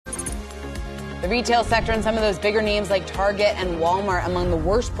The retail sector and some of those bigger names like Target and Walmart among the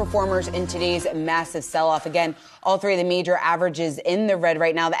worst performers in today's massive sell-off. Again, all three of the major averages in the red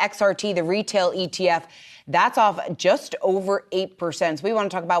right now. The XRT, the retail ETF, that's off just over 8%. So we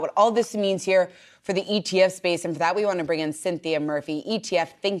want to talk about what all this means here for the ETF space. And for that, we want to bring in Cinthia Murphy,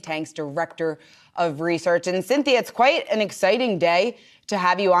 ETF Think Tank's Director of Research. And Cinthia, it's quite an exciting day to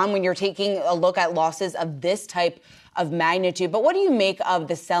have you on when you're taking a look at losses of this type of magnitude. But what do you make of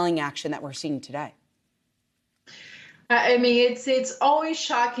the selling action that we're seeing today? I mean, it's always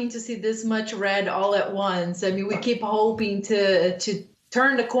shocking to see this much red all at once. I mean, we keep hoping to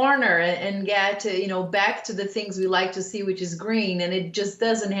turn the corner and get, back to the things we like to see, which is green, and it just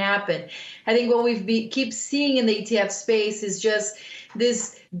doesn't happen. I think what keep seeing in the ETF space is just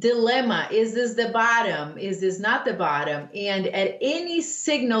this dilemma. Is this the bottom? Is this not the bottom? And at any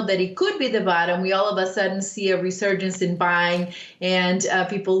signal that it could be the bottom, we all of a sudden see a resurgence in buying and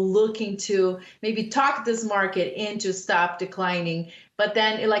people looking to maybe talk this market into stop declining. But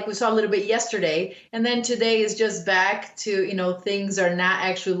then, like we saw a little bit yesterday, and then today is just back to, things are not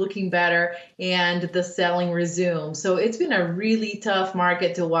actually looking better and the selling resumes. So it's been a really tough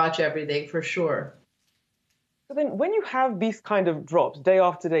market to watch every day for sure. So then when you have these kind of drops day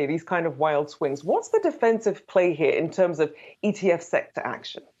after day, these kind of wild swings, what's the defensive play here in terms of ETF sector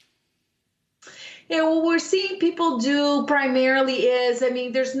action? Yeah, what we're seeing people do primarily is,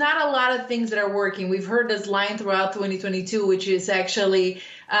 there's not a lot of things that are working. We've heard this line throughout 2022, which is actually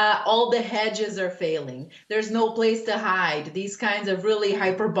all the hedges are failing. There's no place to hide. These kinds of really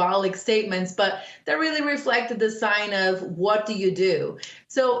hyperbolic statements, but that really reflected the sign of what do you do?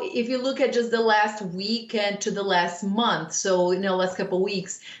 So if you look at just the last week and to the last month, so last couple of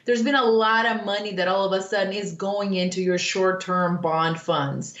weeks, there's been a lot of money that all of a sudden is going into your short-term bond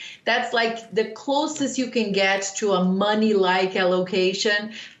funds. That's like the closest you can get to a money-like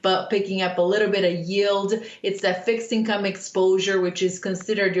allocation, but picking up a little bit of yield. It's that fixed income exposure, which is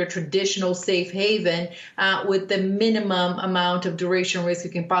considered your traditional safe haven with the minimum amount of duration risk you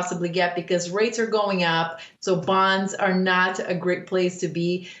can possibly get because rates are going up. So bonds are not a great place to be.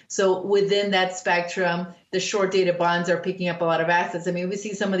 So within that spectrum, the short dated bonds are picking up a lot of assets. We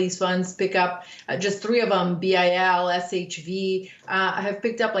see some of these funds pick up, just three of them, BIL, SHV, have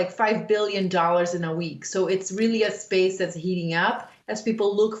picked up like $5 billion in a week. So it's really a space that's heating up as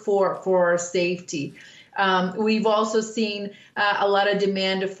people look for safety. We've also seen a lot of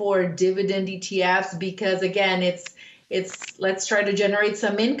demand for dividend ETFs because, again, it's let's try to generate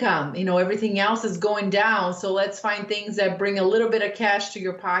some income. Everything else is going down. So let's find things that bring a little bit of cash to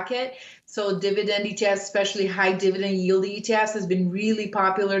your pocket. So dividend ETFs, especially high dividend yield ETFs, has been really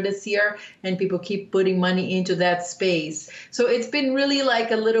popular this year, and people keep putting money into that space. So it's been really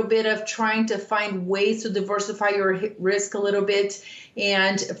like a little bit of trying to find ways to diversify your risk a little bit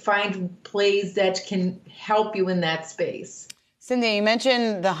and find plays that can help you in that space. Cinthia, you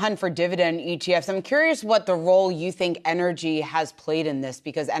mentioned the hunt for dividend ETFs. I'm curious what the role you think energy has played in this,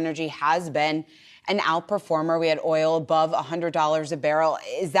 because energy has been an outperformer. We had oil above $100 a barrel.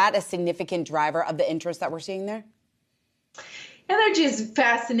 Is that a significant driver of the interest that we're seeing there? Energy is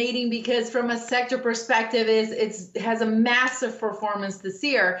fascinating because from a sector perspective, it has a massive performance this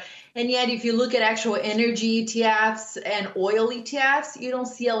year. And yet, if you look at actual energy ETFs and oil ETFs, you don't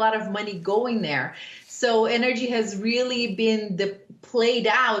see a lot of money going there. So energy has really been played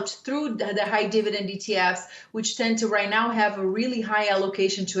out through the high dividend ETFs, which tend to right now have a really high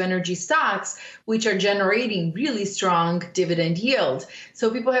allocation to energy stocks, which are generating really strong dividend yield. So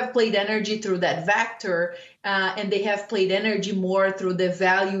people have played energy through that vector, and they have played energy more through the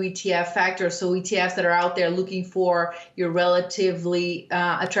value ETF factor. So ETFs that are out there looking for your relatively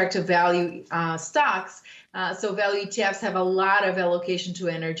attractive value stocks. So value ETFs have a lot of allocation to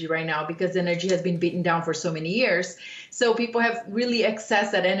energy right now because energy has been beaten down for so many years. So people have really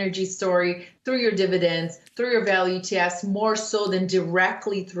accessed that energy story through your dividends, through your value ETFs, more so than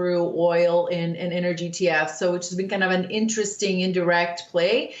directly through oil and energy ETFs. So which has been kind of an interesting indirect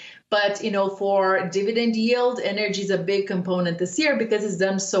play. But, for dividend yield, energy is a big component this year because it's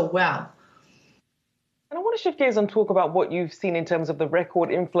done so well. And I want to shift gears and talk about what you've seen in terms of the record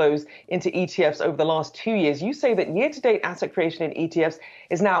inflows into ETFs over the last 2 years. You say that year-to-date asset creation in ETFs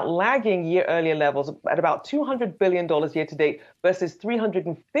is now lagging year-earlier levels at about $200 billion year-to-date versus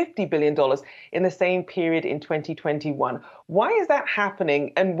 $350 billion in the same period in 2021. Why is that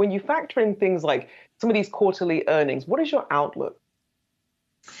happening? And when you factor in things like some of these quarterly earnings, what is your outlook?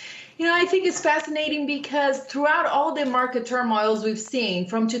 I think it's fascinating because throughout all the market turmoils we've seen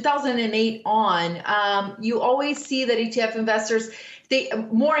from 2008 on, you always see that ETF investors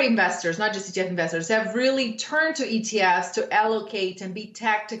more investors, not just ETF investors, have really turned to ETFs to allocate and be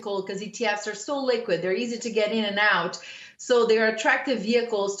tactical because ETFs are so liquid. They're easy to get in and out. So they are attractive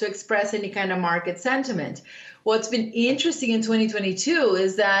vehicles to express any kind of market sentiment. What's been interesting in 2022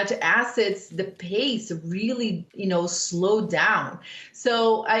 is that assets, the pace really, slowed down.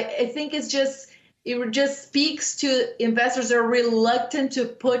 So I think it just speaks to investors that are reluctant to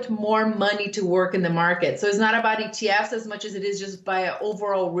put more money to work in the market. So it's not about ETFs as much as it is just by an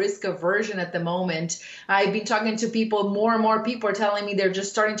overall risk aversion at the moment. I've been talking to people, more and more people are telling me they're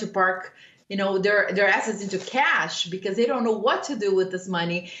just starting to park their assets into cash because they don't know what to do with this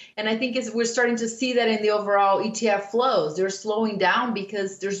money. And I think we're starting to see that in the overall ETF flows. They're slowing down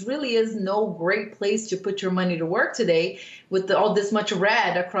because there's really is no great place to put your money to work today with all this much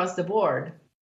red across the board.